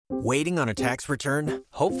Waiting on a tax return?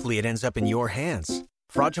 Hopefully it ends up in your hands.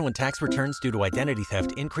 Fraudulent tax returns due to identity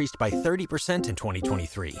theft increased by 30% in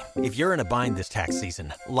 2023. If you're in a bind this tax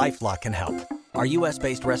season, LifeLock can help. Our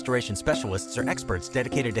U.S.-based restoration specialists are experts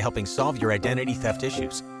dedicated to helping solve your identity theft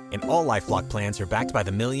issues. And all LifeLock plans are backed by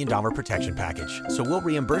the $1 Million Protection Package. So we'll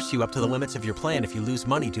reimburse you up to the limits of your plan if you lose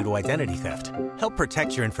money due to identity theft. Help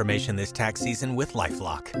protect your information this tax season with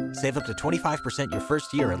LifeLock. Save up to 25% your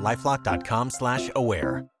first year at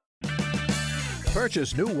LifeLock.com/aware.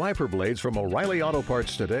 Purchase new wiper blades from O'Reilly Auto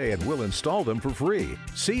Parts today and we'll install them for free.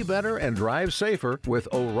 See better and drive safer with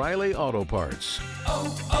O'Reilly Auto Parts.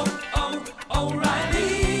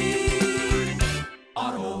 O'Reilly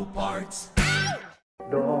Auto Parts.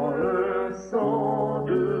 Dans le sang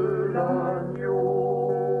de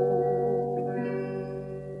l'agneau.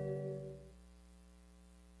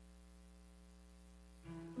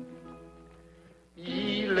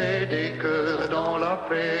 Il est des cœurs dans la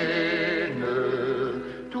peine,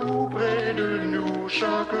 tout près de nous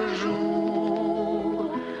chaque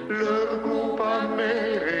jour. Leur coupe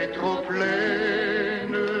amère est trop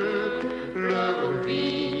pleine, leur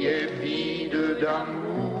vie est vide d'amour.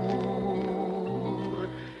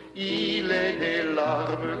 Il est des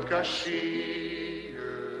larmes cachées,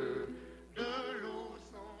 de lourds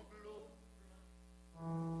sanglots.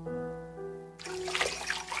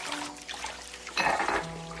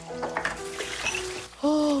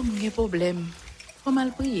 Oh, mon problème. Faut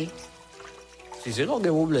mal prier. Si c'est là un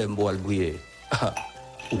problème pour le prier,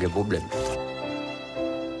 un problème.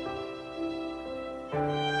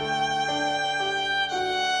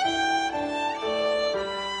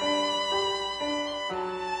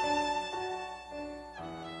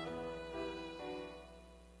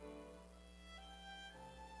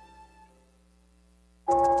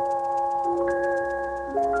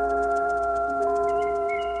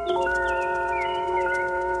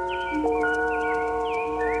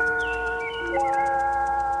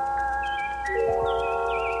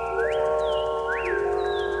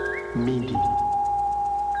 Midi.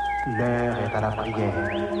 L'heure est à la prière.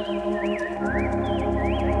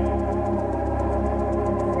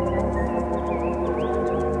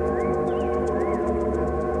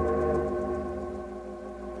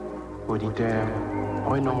 Auditeurs,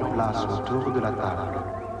 prenons place autour de la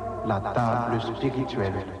table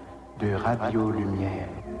spirituelle de Radio Lumière.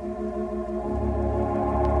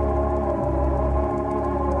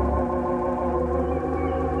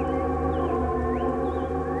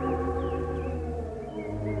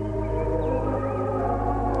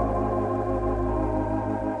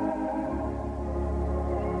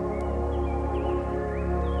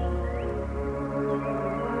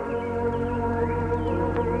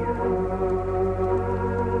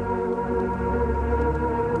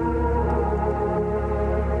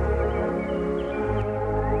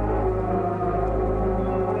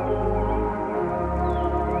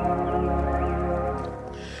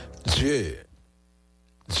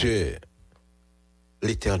 Dieu,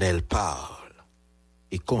 l'Éternel parle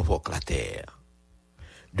et convoque la terre.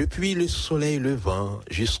 Depuis le soleil levant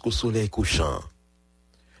jusqu'au soleil couchant,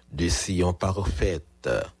 de Sion parfaite,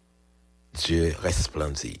 Dieu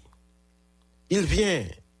resplendit. Il vient,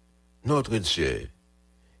 notre Dieu,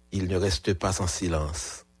 il ne reste pas en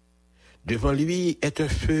silence. Devant lui est un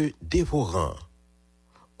feu dévorant,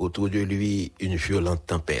 autour de lui une violente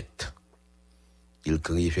tempête. Il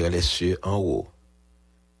crie vers les cieux en haut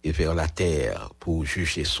et vers la terre pour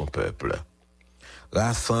juger son peuple.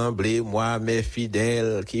 Rassemblez-moi mes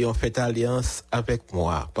fidèles qui ont fait alliance avec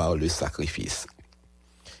moi par le sacrifice,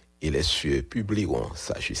 et les cieux publieront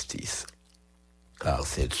sa justice, car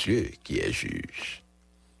c'est Dieu qui est juge.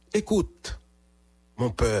 Écoute, mon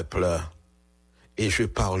peuple, et je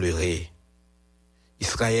parlerai,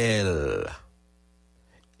 Israël,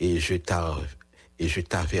 et je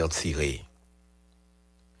t'avertirai.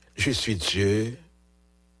 Je suis Dieu,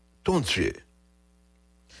 ton Dieu.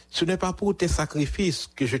 Ce n'est pas pour tes sacrifices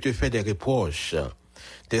que je te fais des reproches.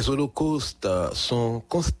 Tes holocaustes sont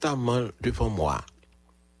constamment devant moi.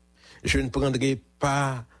 Je ne prendrai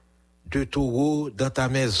pas de taureau dans ta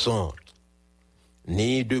maison,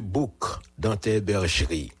 ni de bouc dans tes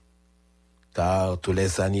bergeries, car tous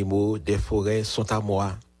les animaux des forêts sont à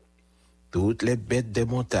moi, toutes les bêtes des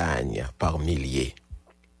montagnes par milliers.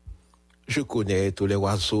 Je connais tous les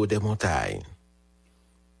oiseaux des montagnes,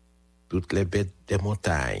 toutes les bêtes des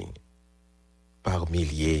montagnes par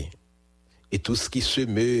milliers, et tout ce qui se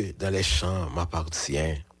meut dans les champs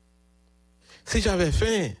m'appartient. Si j'avais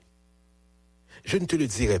faim, je ne te le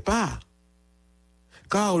dirais pas,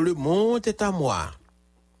 car le monde est à moi,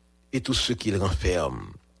 et tout ce qu'il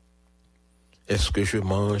renferme. Est-ce que je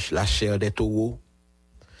mange la chair des taureaux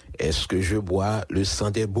est-ce que je bois le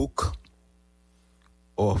sang des boucs?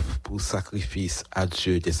 Offre pour sacrifice à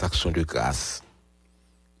Dieu des actions de grâce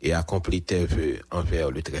et accomplis tes vœux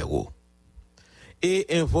envers le Très-Haut. Et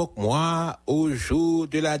invoque-moi au jour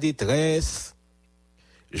de la détresse,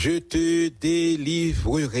 je te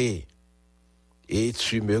délivrerai et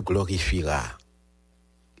tu me glorifieras.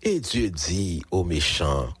 Et Dieu dit aux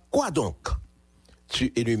méchants, quoi donc?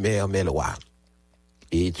 Tu énumères mes lois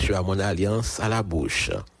et tu as mon alliance à la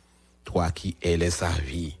bouche, toi qui es les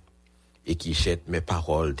avis et qui jettes mes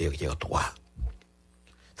paroles derrière toi.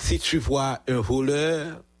 Si tu vois un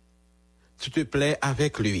voleur, tu te plais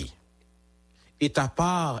avec lui, et ta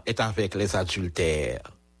part est avec les adultères.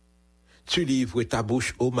 Tu livres ta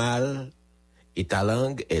bouche au mal, et ta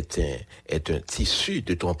langue est un tissu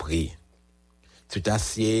de ton prix. Tu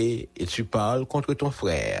t'assieds et tu parles contre ton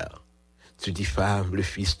frère. Tu diffames le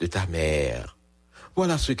fils de ta mère.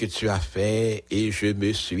 Voilà ce que tu as fait, et je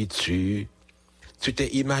me suis tu. Tu t'es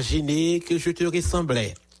imaginé que je te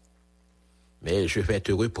ressemblais. Mais je vais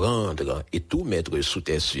te reprendre et tout mettre sous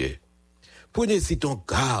tes yeux. Prenez-y donc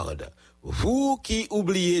garde, vous qui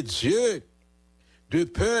oubliez Dieu, de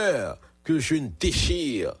peur que je ne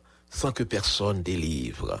déchire sans que personne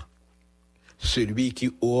délivre. Celui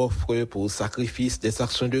qui offre pour sacrifice des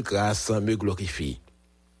actions de grâce me glorifie.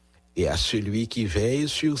 Et à celui qui veille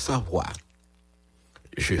sur sa voie,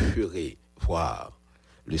 je ferai voir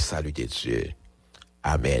le salut de Dieu.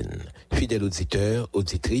 Amen. Fidèles auditeurs,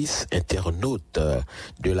 auditrices, internautes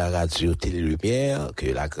de la radio Télé-Lumière, que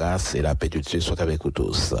la grâce et la paix de Dieu soient avec vous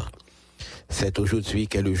tous. C'est aujourd'hui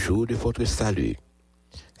qu'est le jour de votre salut.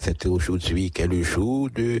 C'est aujourd'hui qu'est le jour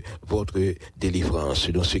de votre délivrance,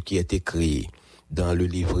 dans ce qui est écrit dans le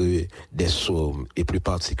livre des psaumes, et plus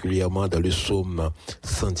particulièrement dans le psaume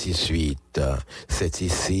 118. C'est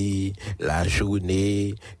ici la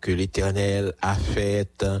journée que l'Éternel a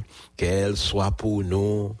faite, qu'elle soit pour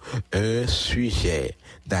nous un sujet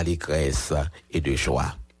d'allégresse et de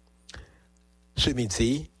joie. Ce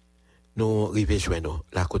midi, nous rejoignons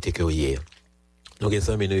la côté que hier. Nous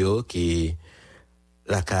examinons qui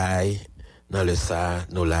la caille dans le sa,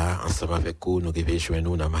 nous là, ensemble avec vous, nous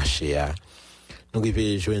rejoignons dans marché. Nous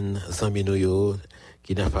rejoignons zami nou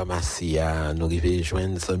qui dans pharmacie, nous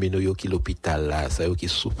rejoignons zami nou qui l'hôpital là, ça yo qui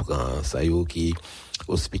souffrant, ça yo qui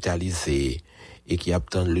hospitalisé et qui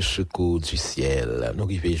attend le secours du ciel. Nous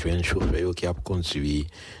rejoignons chauffeur qui a conduit,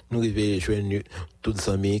 nous rejoignons tous les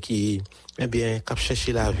amis qui cap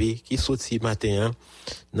chercher la vie, qui sorti matin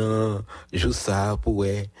dans jour ça pour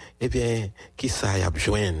qui ça y a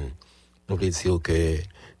besoin. Nous voulons dire que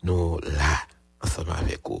nous là ensemble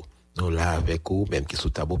avec vous. Nous là avec vous, même qui sous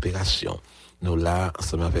table opération. Nous là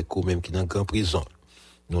ensemble avec vous, même qui dans grande prison.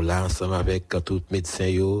 Nous là ensemble avec tout médecin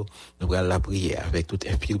yo, nous prenons la prière avec tout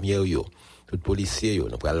infirmière yo, tout policier yo,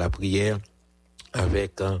 nous prenons la prière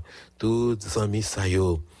avec tous les amis sa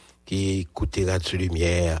yo qui écoutent Radio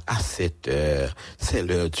Lumière à 7 heures. C'est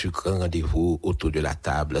l'heure du grand rendez-vous autour de la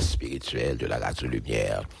table spirituelle de la Radio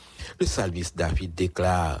Lumière. Le psalmiste David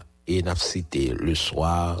déclare, et n'a cité le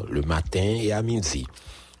soir, le matin et à midi.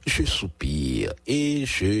 Je soupire et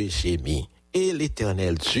je gémis, et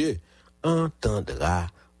l'Éternel Dieu entendra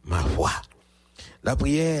ma voix. La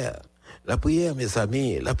prière, mes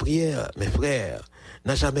amis, la prière, mes frères,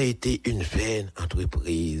 n'a jamais été une vaine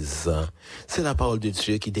entreprise. C'est la parole de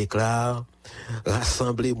Dieu qui déclare,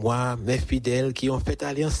 rassemblez-moi, mes fidèles qui ont fait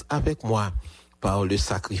alliance avec moi par le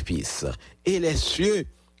sacrifice, et les cieux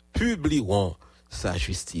publieront sa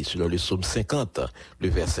justice. Dans le psaume 50, le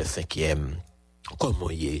verset 5e. Comment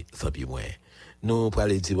y est, Zambi moi? Nous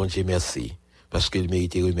allons dire bon Dieu merci, parce qu'il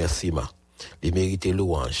mérite remerciement, il mérite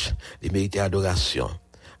louange, il mérite adoration,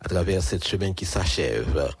 à travers cette semaine qui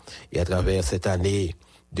s'achève, et à travers cette année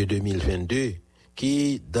de 2022,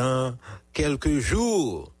 qui, dans quelques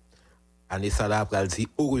jours, année Salah pral dit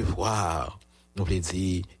au revoir, nous voulons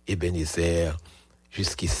dire Ebenezer,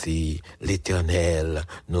 jusqu'ici, l'Éternel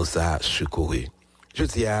nous a secourus. Je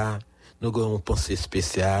dis nous avons une pensée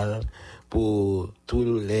spéciale pour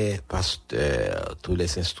tous les pasteurs, tous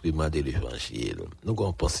les instruments de l'évangile. Nous avons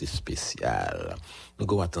une pensée spéciale, nous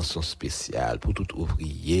avons une attention spéciale pour tout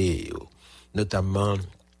ouvrier, notamment,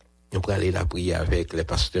 nous allons aller la prier avec les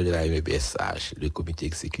pasteurs de la MEBSH, le comité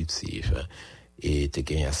exécutif, et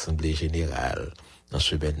une assemblée générale. Dans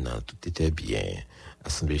ce maintenant, tout était bien.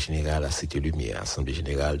 Assemblée générale à Cité Lumière, assemblée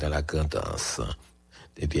générale dans la Grandance.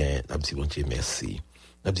 Eh bien, nous dit bon Dieu merci.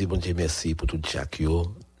 Nous dit bon Dieu merci pour tout Jacques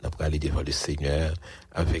yo. Nous pour aller devant le Seigneur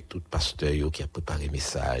avec tout pasteur qui a préparé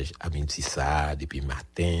message à midi ça depuis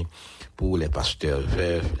matin pour les pasteurs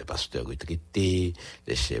veufs, les pasteurs retraités,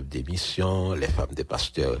 les chefs d'émission, les femmes des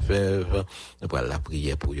pasteurs veuves. Nous pour la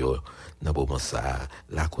prière pour eux dans moment ça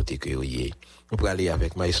là côté que yoyé. Nous pour aller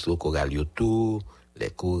avec maestro choral tout, les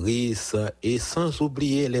choristes et sans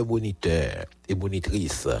oublier les moniteurs et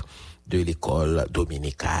monitrices de l'école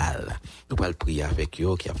dominicale. Nous allons prier avec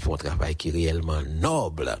eux qui font un travail qui est réellement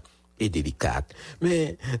noble et délicat.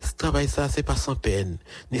 Mais ce travail, ça, c'est pas sans peine,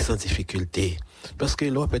 ni sans difficulté. Parce que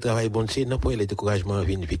l'on peut travailler bon Dieu, non pas les découragements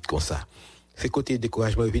viennent vite comme ça. C'est côté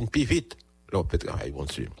découragement viennent plus vite, l'on peut travailler bon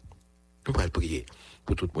Dieu. Nous allons prier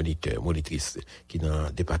pour tout moniteur, monitrice qui est dans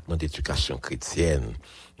le département d'éducation chrétienne.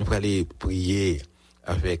 Nous allons prier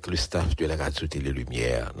avec le staff de la radio Télé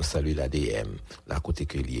Lumière. Nous saluons l'ADM, la côté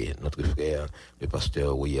que lié, notre frère, le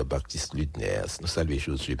pasteur Royer Baptiste Ludners. Nous saluons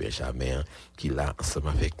Josué Benjamin, qui est là ensemble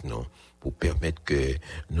avec nous, pour permettre que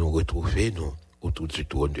nous retrouvions nous autour du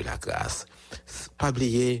trône de la grâce. Pas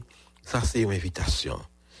oublier, ça c'est une invitation.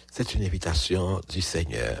 C'est une invitation du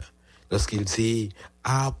Seigneur. Lorsqu'il dit,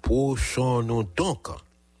 approchons-nous donc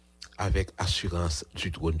avec assurance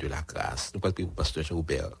du trône de la grâce. Nous parlons pour le pasteur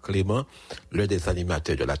Jean-Robert Clément, l'un des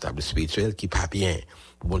animateurs de la table spirituelle, qui pas bien,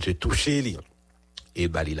 pour bon Dieu toucher lui et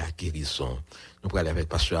bali la guérison. Nous parlons avec le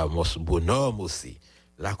pasteur Amos Bonhomme aussi,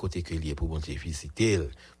 là côté que lié pour bon Dieu visiter,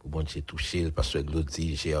 pour bon Dieu toucher le pasteur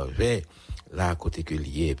Glody Gervais, là côté que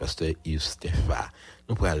lié, pasteur Yves Stéphane.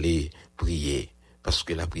 Nous parlons aller prier, parce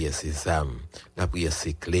que la prière c'est âme, la prière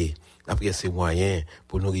c'est clé, la prière c'est moyen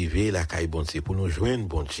pour nous arriver la caille bon Dieu, pour nous joindre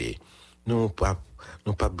bon Dieu. Nous pas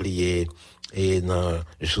oublier et dans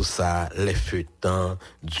jour ça les feuilletons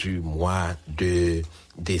du mois de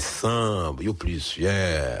décembre, il y a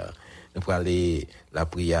plusieurs. Nous pour aller la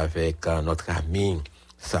prière avec notre ami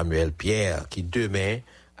Samuel Pierre qui demain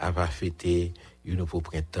va fêter un nouveau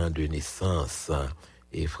printemps de naissance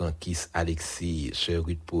et Franquis Alexis, sœur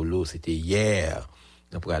Ruth Polo, c'était hier.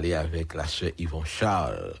 Nous pour aller avec la sœur Yvon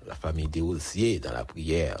Charles, la famille des Osiers dans la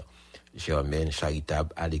prière. Germaine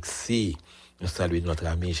Charitable Alexis, nous saluons notre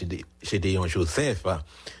ami Gédéon Joseph,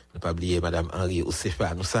 ne pas oublier Madame Henri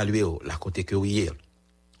Osefa, nous saluons la côté que oui,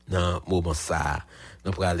 dans le moment ça,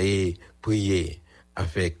 nous pour aller prier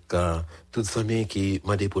avec tous les amis qui m'ont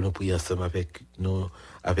demandé pour nous prier ensemble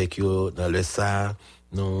avec eux dans le ça.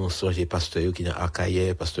 Nous sommes pasteur qui est dans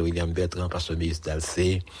Arcaïe, pasteur William Bertrand, pasteur Miss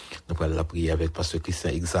Dalcé. Nous allons la prier avec pasteur Christian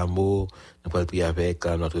Examo. Nous allons prier avec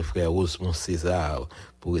notre frère Rosemont César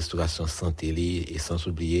pour restauration santé et sans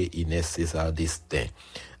oublier Inès César Destin.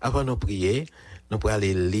 Avant de prier, nous allons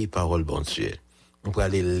aller lire parole bon Dieu. Nous allons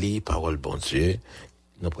aller lire parole bon Dieu.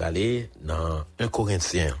 Nous allons aller dans 1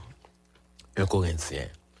 Corinthiens. 1 Corinthiens,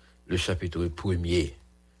 le chapitre 1er.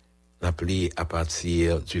 Appelé à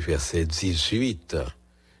partir du verset 18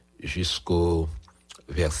 jusqu'au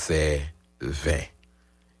verset 20.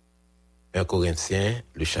 1 Corinthiens,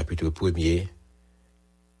 le chapitre 1er,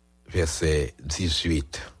 verset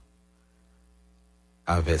 18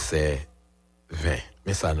 à verset 20.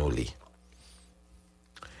 Mais ça nous lit.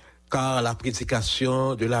 Car la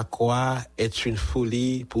prédication de la croix est une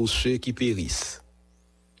folie pour ceux qui périssent.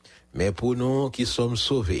 Mais pour nous qui sommes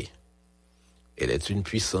sauvés, elle est une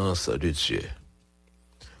puissance de Dieu.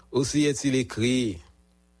 Aussi est-il écrit,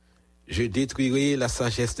 je détruirai la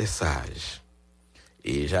sagesse des sages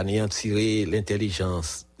et j'anéantirai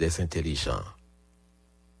l'intelligence des intelligents.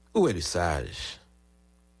 Où est le sage?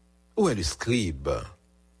 Où est le scribe?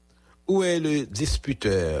 Où est le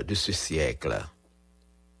disputeur de ce siècle?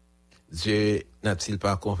 Dieu n'a-t-il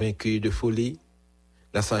pas convaincu de folie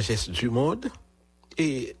la sagesse du monde?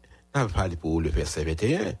 Et n'a pas parlé pour le verset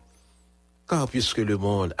 21. Car puisque le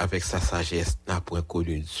monde, avec sa sagesse, n'a point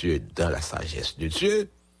connu Dieu dans la sagesse de Dieu,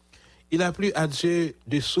 il a plu à Dieu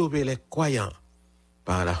de sauver les croyants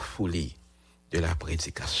par la folie de la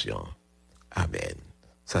prédication. Amen.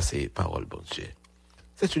 Ça, c'est parole, bon Dieu.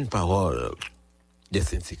 C'est une parole des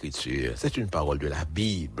Saintes Écritures. C'est une parole de la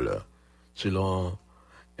Bible, selon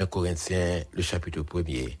 1 Corinthiens, le chapitre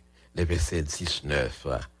 1er, les versets 19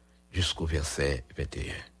 jusqu'au verset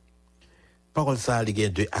 21. Parole ça, il y a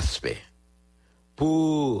deux aspects.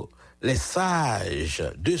 Pour les sages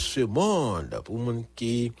de ce monde, pour les gens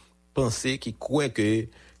qui pensent, qui croient que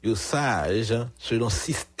les sages, selon le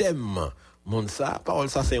système monde ça, parole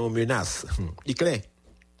ça c'est une menace. Il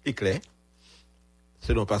est clair.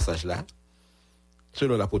 Selon le passage là,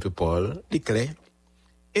 selon l'apôtre Paul, il est clair.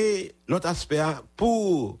 Et l'autre aspect,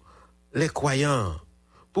 pour les croyants,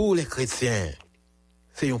 pour les chrétiens,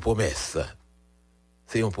 c'est une promesse.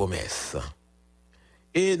 C'est une promesse.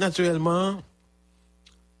 Et naturellement,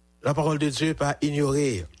 la parole de Dieu pas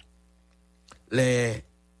ignorer les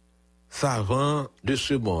savants de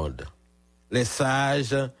ce monde, les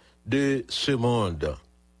sages de ce monde.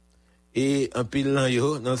 Et un pile nan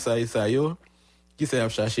yo, dans ça yo, qui s'est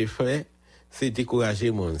chercher fait, c'est décourager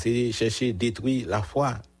le monde, c'est chercher détruire la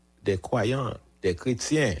foi des croyants, des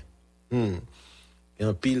chrétiens. Il y a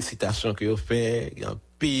un pile citation que vous fait, il y a un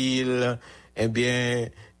pile,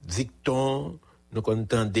 dicton, nous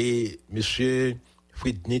entendons monsieur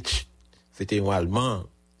Friedrich, c'était un Allemand,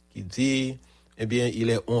 qui dit, il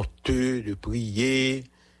est honteux de prier,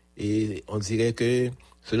 et on dirait que,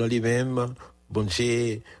 selon lui-même, bon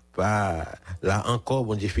Dieu, pas là encore,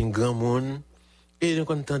 bon Dieu fait un grand monde, et nous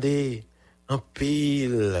entendons un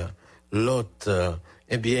pile, l'autre,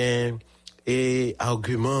 et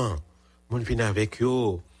argument, mon vient avec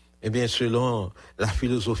eux, selon la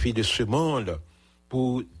philosophie de ce monde,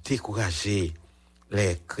 pour décourager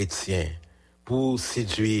les chrétiens, pour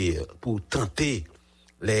séduire, pour tenter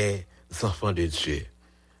les enfants de Dieu.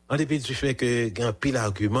 En dépit du fait que il y a un pile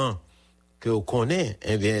d'arguments que vous connaissez,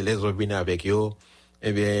 les autres viennent avec eux,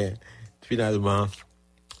 finalement,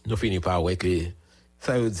 nous finissons par voir que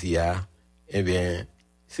ça veut dire,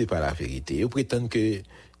 c'est pas la vérité. Ils prétendent que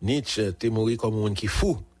Nietzsche était mort comme un monde qui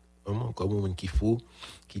fou, comme un monde qui fou,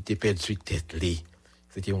 qui était perdu tête li.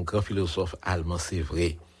 C'était un grand philosophe allemand, c'est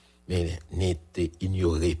vrai, mais n'était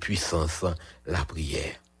ignoré puissance la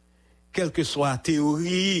prière. Quelle que soit la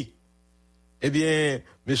théorie,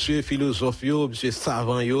 monsieur philosophe, monsieur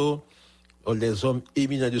savant, les hommes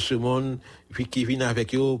éminents de ce monde, qui viennent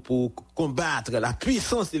avec eux pour combattre la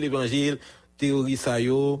puissance de l'évangile, théorie ça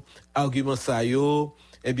argument ça ils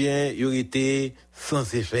auraient été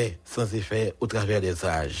sans effet au travers des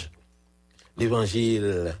âges.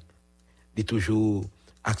 L'évangile est toujours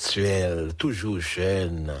actuel, toujours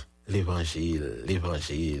jeune. L'évangile,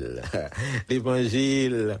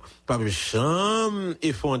 pas jamais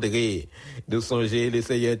effondré. De songer, le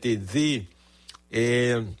Seigneur te dit,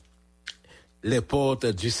 et les portes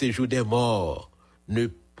du séjour des morts ne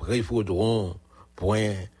prévaudront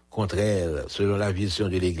point contre elle, selon la vision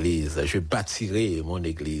de l'Église. Je bâtirai mon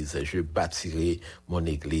Église.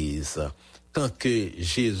 Tant que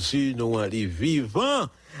Jésus nous en est vivant,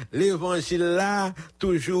 l'évangile là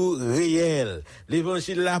toujours réel.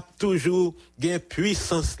 L'évangile là toujours gain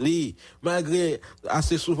puissance li. Malgré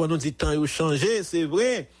assez souvent nous dit temps il changé, c'est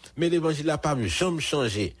vrai, mais l'évangile là pas jamais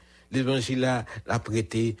changé. L'évangile là l'a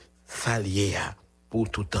prêté s'allier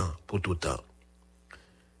pour tout temps.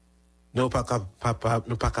 Nous pas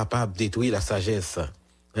capable de détruire la sagesse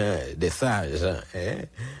des sages,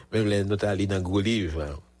 même les notali dans gros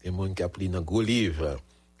livre, les monde qui a pris dans gros livre,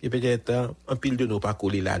 et peut-être un pile de nous pas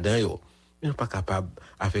coller là-dedans, mais nous pas capable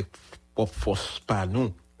avec propre force pas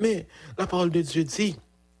nous. Mais la parole de Dieu dit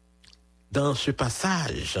dans ce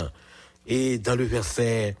passage et dans le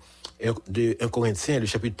verset de 1 Corinthiens, le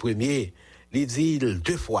chapitre 1er, il dit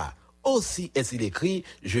 2 fois, aussi est-il écrit,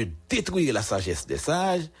 je détruirai la sagesse des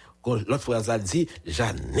sages. L'autre phrase a dit,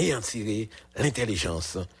 j'anéantirai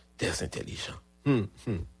l'intelligence des intelligents.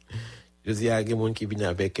 Je dis à des gens qui viennent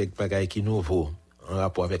avec quelque bagaille qui nouveau, en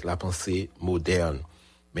rapport avec la pensée moderne.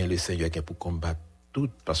 Mais le Seigneur est pour combattre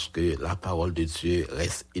tout parce que la parole de Dieu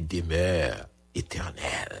reste et demeure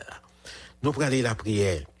éternelle. Nous prenons la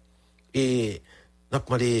prière et nous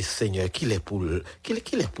demandons au Seigneur qu'il est pour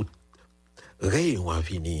rayon à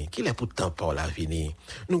venir, qu'il est pour temps par la venir.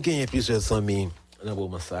 Nous gagnons plusieurs amis dans le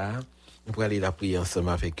moment ça. Nous prenons la prière ensemble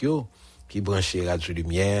avec eux, qui branchent Radio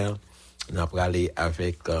Lumière. Nous allons aller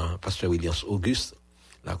avec Pasteur Williams Auguste,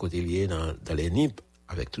 la côté liée dans les NIP,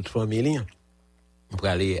 avec toute famille. Nous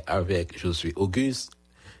allons aller avec Josué Auguste,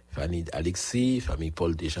 famille Alexis, famille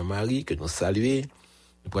Paul de Jean-Marie, que nous saluons.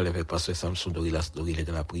 Nous allons aller avec Pasteur Samson Dorilas Dorilé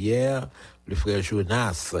dans la prière, le frère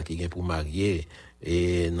Jonas, qui vient pour marier,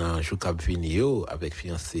 et dans Joukab Finio, avec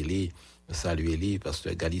fiancé, nous saluons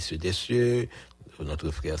Pasteur Galice Dessieux,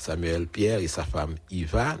 notre frère Samuel Pierre et sa femme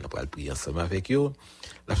Iva, nous allons prier ensemble avec eux.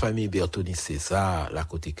 La famille Bertoni César, la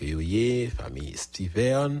côté que yoye, famille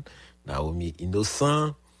Steven, Naomi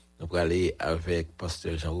Innocent, nous allons aller avec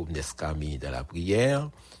Pasteur Jean-Rouve Nescami dans la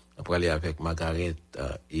prière, nous allons aller avec Margaret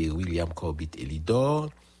et William Corbett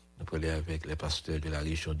Elidor, nous allons aller avec les pasteurs de la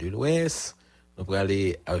région de l'Ouest, nous allons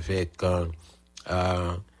aller avec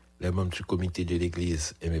les membres du comité de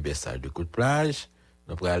l'église MBSA de Côte-Plage,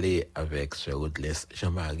 nous allons aller avec Sœur Audelès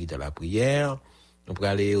Jean-Marie dans la prière, nous allons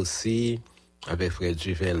aller aussi avec frère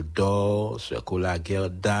Duvel Dor, Sœur Cola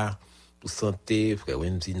Gerda pour santé, frère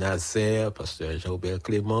Wendy Nazaire, pasteur Jean-Robert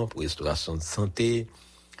Clément pour restauration de santé,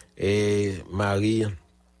 et Marie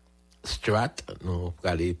Strat, nous allons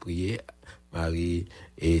aller prier, Marie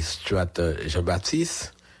et Strat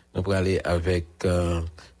Jean-Baptiste, nous allons aller avec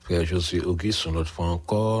frère Josué Auguste, une autre fois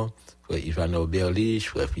encore, frère Ivan Oberlich,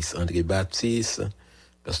 frère fils André Baptiste,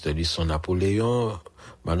 pasteur Luçon Napoléon,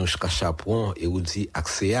 Manouchka Chaperon, Eoudi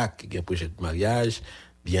Axéac, qui a un projet de mariage.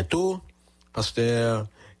 Bientôt, pasteur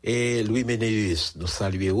et Louis Ménéus, nous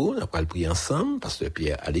saluons, nous allons prier ensemble, pasteur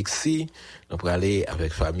Pierre Alexis, nous allons aller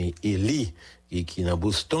avec famille Élie, qui est dans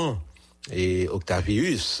Boston, et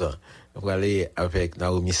Octavius, nous allons aller avec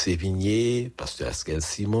Naomi Sévigné, pasteur Askel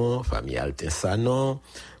Simon, famille Altin Sanon,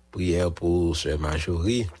 prière pour sœur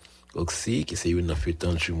Marjorie, aussi, qui c'est une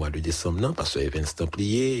fêtante du mois de décembre, pasteur Evans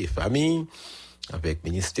Templier et famille, avec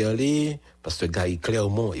ministère Lee, pasteur Gary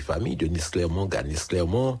Clermont et famille, Denis Clermont, Ganis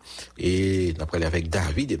Clermont, et nous allons avec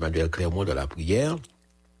David Emmanuel Clermont dans la prière,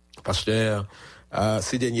 pasteur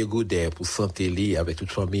Sidney Goudet pour Santé Lee, avec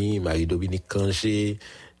toute famille, Marie-Dominique Cangé,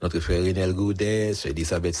 notre frère Renel Goudet, sœur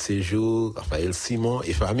Elisabeth Séjour, Raphaël Simon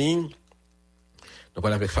et famille, nous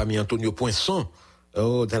allons avec famille Antonio Poinçon,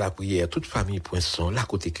 dans la prière, toute famille Poinçon, là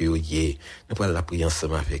côté que y est, nous allons la prier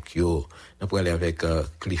ensemble avec eux. Nous allons aller avec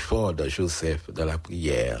Clifford Joseph dans la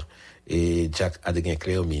prière et Jack Adrien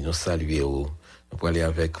Clermy, nous saluons. Nous allons aller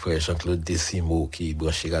avec frère Jean-Claude Décimo qui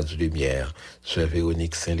branche Radio Lumière, sœur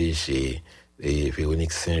Véronique Saint-Léger et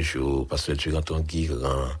Véronique Saint-Jour, pasteur Duranton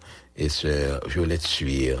Guirand et sœur Violette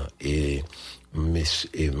Suire et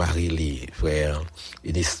Marie-Lie, frère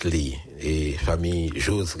Enisli et famille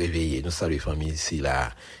Jose Réveillé, nous saluons famille ici là,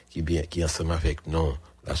 qui est ensemble avec nous,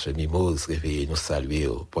 la sœur Mimose Réveillé, nous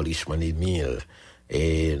saluons, Paul Richemont Émile,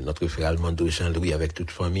 et notre frère Almando Jean-Louis avec toute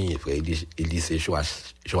famille, frère Élysée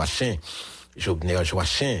Joachim, Jobner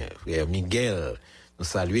Joachim, frère Miguel, nous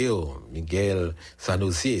saluons, Miguel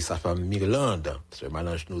Sanosier, sa femme Mirlande, sœur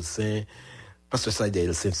Malange Noussin, pasteur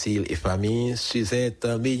Saïdel Saint-Cile et famille, Suzette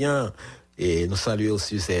Meillan. Et nous saluons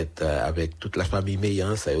Suzette avec toute la famille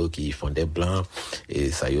Meillan, ça y est qui font des blancs, et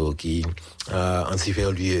ça y est qui en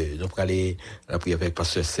divers lieux. Nous allons aller la prière avec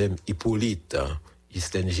pasteur Sem Hippolyte,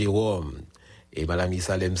 Justin Jérôme, et madame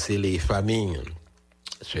Isalem Sélé, famille,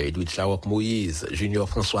 sœur Edouard Chawok Moïse, Junior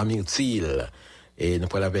François Myrtil, et nous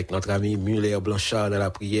allons avec notre ami Muller Blanchard dans la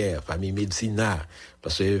prière, famille Médina,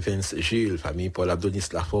 pasteur Vince Jules, famille Paul Abdonis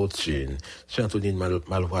La Fortune, sœur Antonine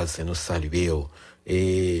Malvoise, nous saluons,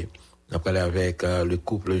 et nous allons avec le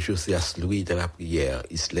couple Josias Louis dans la prière,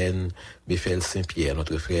 Islaine Méfel Saint-Pierre,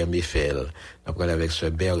 notre frère Méfel. Nous allons avec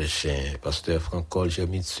sœur Bergin, pasteur Francol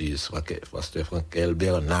Germitsus, pasteur Frankel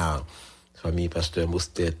Bernard, famille pasteur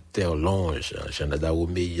Mostet Terlonge, Jean-Nada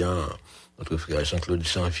Omeyan, notre frère Jean-Claude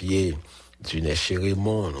Janvier, Dunet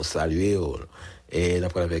Chérémon, nous saluons. Et nous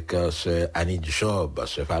allons avec sœur Annie Job,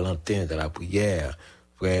 sœur Valentin dans la prière,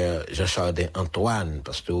 frère Jean Chardin Antoine,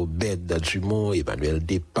 pasteur Obed Dumont, Emmanuel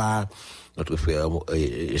Despas, notre frère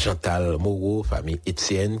Jean-Tal Moreau, famille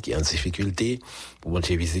Étienne qui est en difficulté, pour bon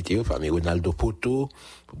Dieu visiter, famille Ronaldo Poto,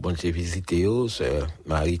 pour bon Dieu visiter, sœur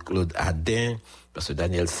Marie-Claude Adin, pasteur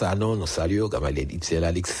Daniel Sanon, nous saluons, Gamaliel Itzel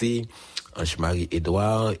Alexis, Ange-Marie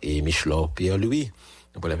Édouard et Michelor Pierre-Louis.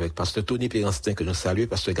 Nous parlons avec pasteur Tony Péranstin que nous saluons,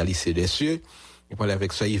 pasteur Galicé des cieux. Nous parlons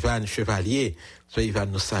avec sœur Yvan Chevalier. Sœur Yvan,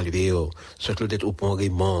 nous saluons. Sœur Claudette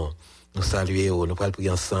Aupont-Raymond, nous saluons. Nous parlons prier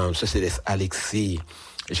ensemble. Sœur Céleste Alexis,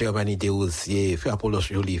 Germanie Desrosiers, frère Apollos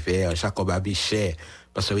Jolivet, Jacob Abichet,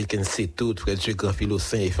 pasteur Wilken Setout, frère Dieu Grand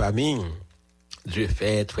Philossin et famille. Dieu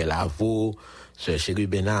fait, frère Lavaux, sœur Chéri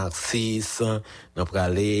Bénard 6. Nous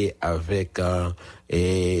parlons aller avec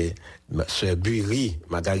sœur Bury,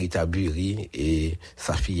 Margarita Bury et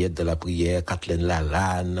sa fillette de la prière, Kathleen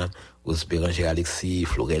Lalanne, Rose Béranger Alexis,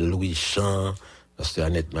 Florel Louis Champ, pasteur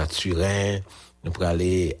Annette Mathurin. Nous pourrons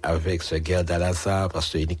aller avec sœur Gerda Lazare,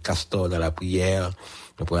 pasteur Unique Castor dans la prière.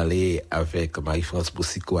 Nous pourrons aller avec Marie-France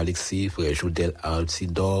Boussico Alexis, frère Joudel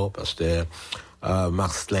Altidor, pasteur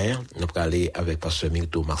Marcelin. Nous pourrons aller avec pasteur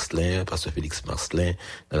Milto Marcelin, pasteur Félix Marcelin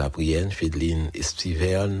dans la prière, Fédeline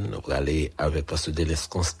Estiverne. Nous pourrons aller avec pasteur Delès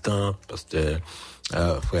Constant, pasteur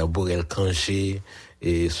frère Borel Cangé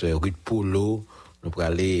et sœur Ruth Polo. Nous pourrons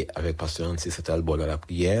aller avec pasteur Antis Albon dans la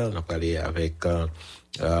prière. Nous pourrons aller avec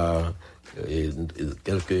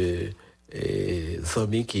quelques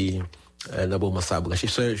amis qui d'abord m'a branché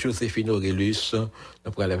sœur Joséphine Aurélus.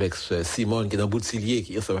 Nous pourrons aller avec Simone qui est dans Boutillier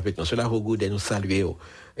qui est ensemble avec nous. Cela regoude nous saluer.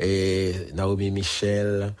 Et Naomi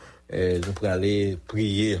Michel, nous pourrons aller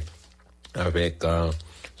prier avec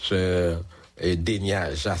sœur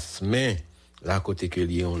Denia Jasmin. Là, côté que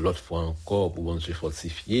Lyon, l'autre fois encore, pour bon Dieu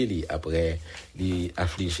fortifier, après,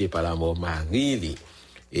 affligé par la mort Marie,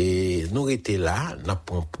 Et nous étions là, nous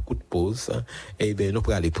prenons beaucoup de pauses, et bien nous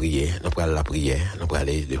pourrons aller prier, nous pourrons aller la prière, nous pourrons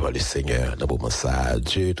aller devant le Seigneur, dans le moment ça,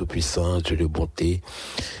 Dieu tout-puissant, Dieu de bonté,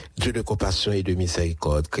 Dieu de compassion et de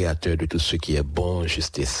miséricorde, créateur de tout ce qui est bon,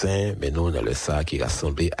 juste et saint, mais nous, dans le sac qui est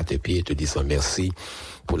rassemblé à tes pieds, te disant merci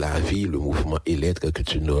pour la vie, le mouvement et l'être que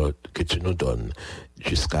tu nous donnes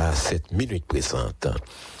jusqu'à cette minute présente.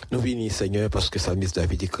 Nous venons, Seigneur, parce que Psalmiste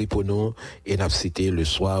David écrit pour nous, et n'a cité le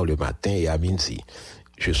soir, le matin et à midi.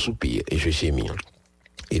 Je soupire et je gémis.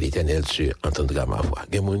 Et l'Éternel Dieu entendra ma voix.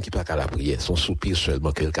 Il y a des gens qui ne parlent qu'à la prière, son soupir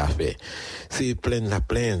seulement quelqu'un fait. C'est pleine la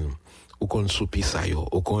plaine. Ou qu'on soupir ça yo,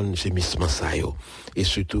 ou qu'on gémissement ça yo. Et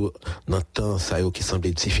surtout, dans le temps ça yo qui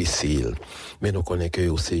semblait difficile. Mais nous connaissons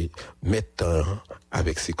que c'est mettre temps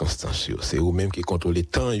avec circonstances yo. C'est vous même qui contrôle le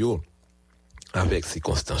temps yo avec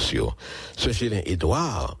circonstances yo. Ce Gélin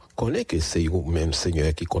Édouard connaît que c'est vous-même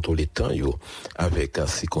Seigneur qui contrôle le temps yo avec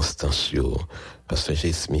circonstances yo. Parce que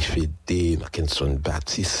j'ai Smith des Mackinson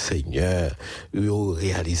Baptiste, Seigneur, yo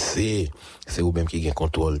réalisé, c'est vous-même qui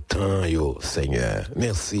contrôle le temps yo, Seigneur.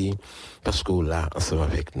 Merci parce que vous là ensemble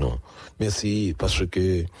avec nous. Merci parce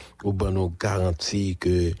que vous nous garantit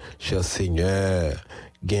que, cher Seigneur,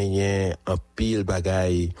 gagner un pile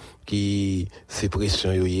bagaille qui c'est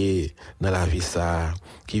pression yoye dans la vie ça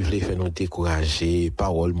qui voulait faire nous décourager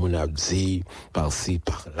parole mon a dit par-ci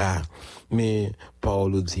par-là mais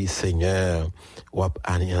Paul dit Seigneur ou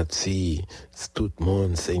anéanti tout le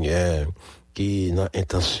monde Seigneur qui dans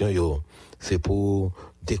intention yo c'est pour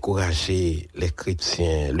décourager les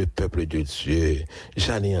chrétiens, le peuple de Dieu.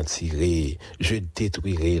 J'anéantirai, je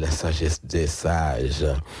détruirai la sagesse des sages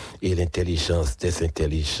et l'intelligence des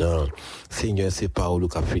intelligents. Seigneur, ces paroles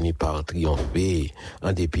qui ont fini par triompher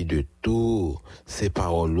en dépit de tout. Ces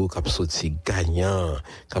paroles qui ont sorti gagnant,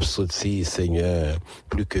 qui ont sorti, Seigneur,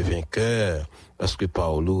 plus que vainqueur. Parce que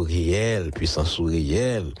parole réelle, puissance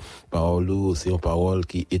réelle, parole c'est une parole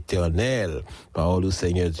qui est éternelle, parole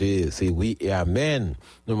Seigneur Dieu, c'est oui et amen.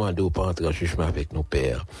 Nous demandons pas entrer en jugement avec nos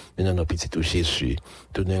pères. Mais dans notre petit Jésus,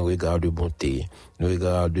 tenez un regard de bonté, un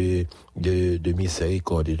regard de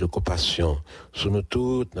miséricorde et de compassion sur nous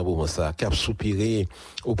toutes, dans le moment ça, qui a soupiré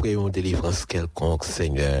auprès d'une délivrance quelconque,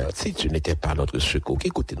 Seigneur. Si tu n'étais pas notre secours,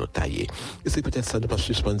 qu'écoutez nous tailler. Et c'est peut-être ça, nous pas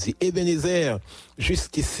suspendre. Ebenezer,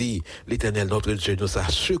 jusqu'ici, l'Éternel, notre Dieu, nous a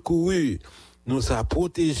secourus, nous a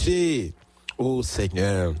protégés. Oh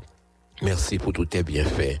Seigneur, merci pour tous tes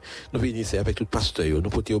bienfaits. Nous venons ici avec tout pasteur, nous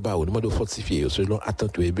portons au bas, nous demandons fortifier selon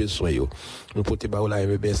attentes et besoins. Nous portons la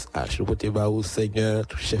MBSH, nous portons au Seigneur,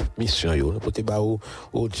 tout chef mission, nous portons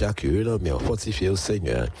au Jack, mais fortifier au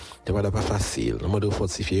Seigneur. Ce n'est pas facile. Nous demandons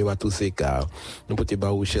fortifier à tous ces cas. Nous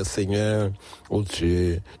portons au cher Seigneur, au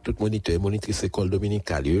Dieu, tout moniteur, monitrice école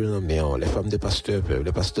dominicale, mais les femmes des pasteurs,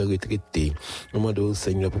 les pasteurs retraités. Nous demandons au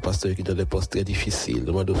Seigneur pour pasteurs qui ont des postes très difficiles. Nous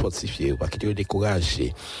demandons fortifier, pas qu'ils soient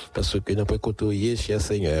découragés. Parce que nous pouvons côtoyer, cher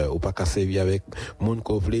Seigneur, ou pas qu'à servir avec mon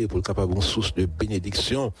couvlet pour capable une source de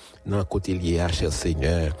bénédiction dans le côté lié à cher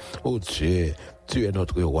Seigneur. Oh Dieu, tu es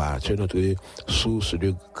notre roi, tu es notre source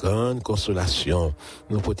de grande consolation.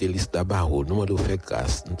 Nous pouvons te liste d'abord, nous demandons faire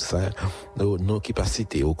grâce, nos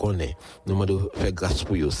capacités, on connaît. Nous demandons faire grâce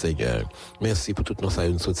pour vous, Seigneur. Merci pour toutes nos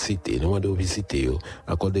cités. Nous demandons visiter,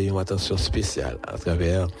 accorder une attention spéciale à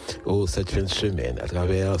travers cette fin de semaine, à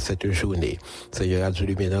travers cette journée. Seigneur, adieu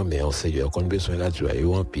lui maintenant, mais Seigneur, qu'on a besoin de la joie et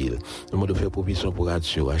en pile. Nous demandons faire provision pour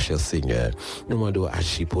adieu, cher Seigneur. Nous demandons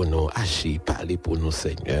agir pour nous, agir, parler pour nous,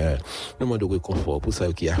 Seigneur. Nous demandons réconfort pour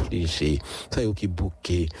ça qui est affligé, ça qui est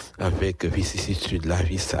bouqué avec vicissitude la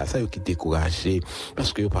vie, ça qui est découragé,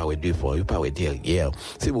 parce que vous parlez devant, vous parlez derrière.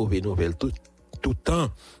 C'est mauvaise nouvelle tout temps,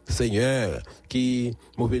 Seigneur, qui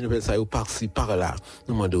mauvaise nouvelle ça par-ci, par-là.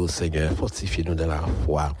 Nous demandons au Seigneur, fortifiez-nous dans la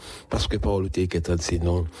foi, parce que Paul était dit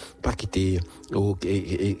non, pas quitter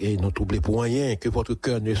et non troubler pour rien, que votre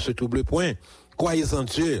cœur ne se trouble point. Croyez en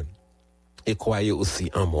Dieu. Et croyez aussi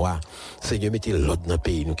en moi. Seigneur, mettez l'ordre dans le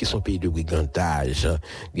pays, nous qui sommes pays de brigandage.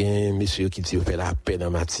 Il y a un monsieur qui dit, fait la paix dans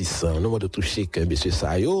Matissan. Nous avons touché qu'un monsieur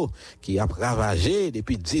Sayo, qui a ravagé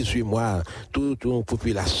depuis 18 mois toute une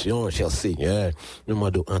population, cher Seigneur. Nous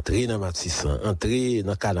demandons entrer dans Matissan, entrer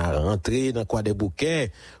dans Canara, entrer dans Croix des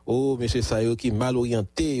Bouquets. Oh, monsieur Sayo qui mal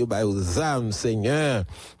orienté, aux âmes, Seigneur.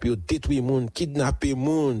 Puis détruire monde, kidnapper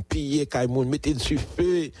monde, piller kay monde, mettez dessus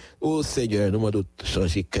feu. Oh, Seigneur, nous demandons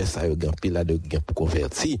changer que Sayo gampil pile là de gain pour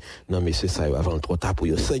convertir. Non, mais c'est ça, avant trop tard pour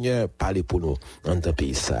eux. Seigneur, parlez pour nous dans un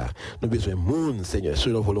pays ça. Nous avons besoin de monde, Seigneur,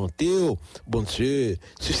 selon volonté. Bon Dieu,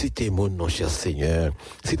 suscitez monde, non, cher Seigneur.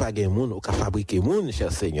 Si pas de monde, on peut fabriquer monde,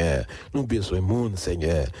 cher Seigneur. Nous avons besoin de monde,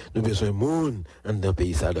 Seigneur. Nous avons besoin de monde dans un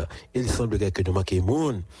pays ça. Il semblerait que nous manquons de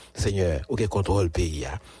monde, Seigneur, auquel contrôle le pays.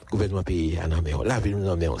 Gouvernement pays, la ville nous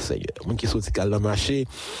en Seigneur. Moun qui sorti dans le marché,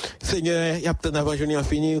 Seigneur, il y a peut-être avant journée en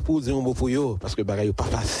fini pour dire un mot pour eux, parce que bagaille pas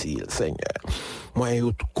facile, Seigneur. Moi,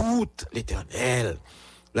 il coûte l'Éternel.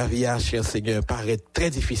 La vie, cher Seigneur, paraît très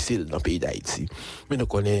difficile dans le pays d'Haïti. Mais nous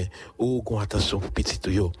connaissons, qu'on attention pour petit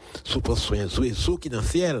tuyau. Sous prend soin, sous qui dans le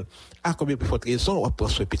ciel. À combien plus forte raison, on prend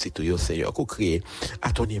soin petit tuyau, Seigneur, qu'on crée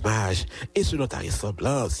à ton image et selon ta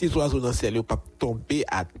ressemblance. Si les oiseaux dans le ciel, ils pas tomber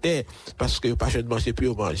à terre parce que pas de manger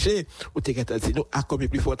plus manger, ou t'es qu'à dire, à combien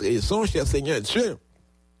plus forte raison, cher Seigneur Dieu.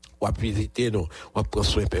 On va visiter nous, on va prendre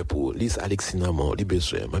soin pour Lise Alexina mon les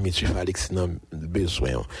besoins, mamie tu fais Alexina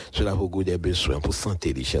besoin, cela vaut goût des besoins pour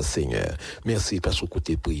santé les chers Seigneur. Merci parce que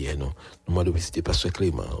côté prière nous. Nous m'avons visiter pasteur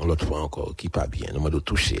Clément, l'autre fois encore qui pas bien, nous m'avons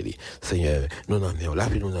touché les Seigneur, nous n'en mettons la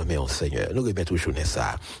vie nous n'en mettons Seigneur. Nous remettons journée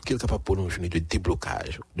ça, qui est capable pour nous une journée de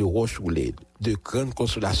déblocage, de rochouler, de grande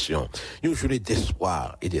consolation, une journée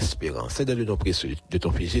d'espoir et d'espérance. C'est dans le nom précieux de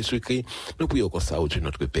ton Fils Jésus-Christ, nous prions comme ça au Dieu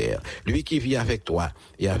notre Père, lui qui vit avec toi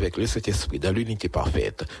et avec le Saint-Esprit dans l'unité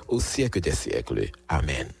parfaite au siècle des siècles.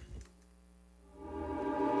 Amen.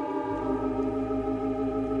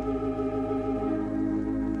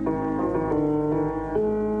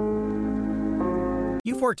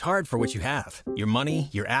 You've worked hard for what you have. Your money,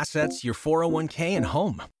 your assets, your 401k, and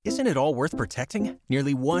home. Isn't it all worth protecting?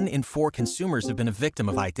 Nearly 1 in 4 consumers have been a victim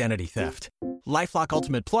of identity theft. LifeLock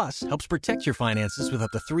Ultimate Plus helps protect your finances with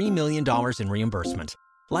up to $3 million in reimbursement.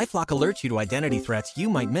 LifeLock alerts you to identity threats you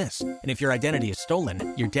might miss. And if your identity is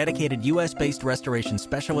stolen, your dedicated U.S.-based restoration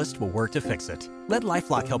specialist will work to fix it. Let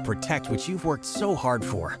LifeLock help protect what you've worked so hard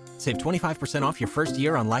for. Save 25% off your first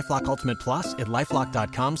year on LifeLock Ultimate Plus at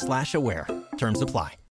LifeLock.com/aware. Terms apply.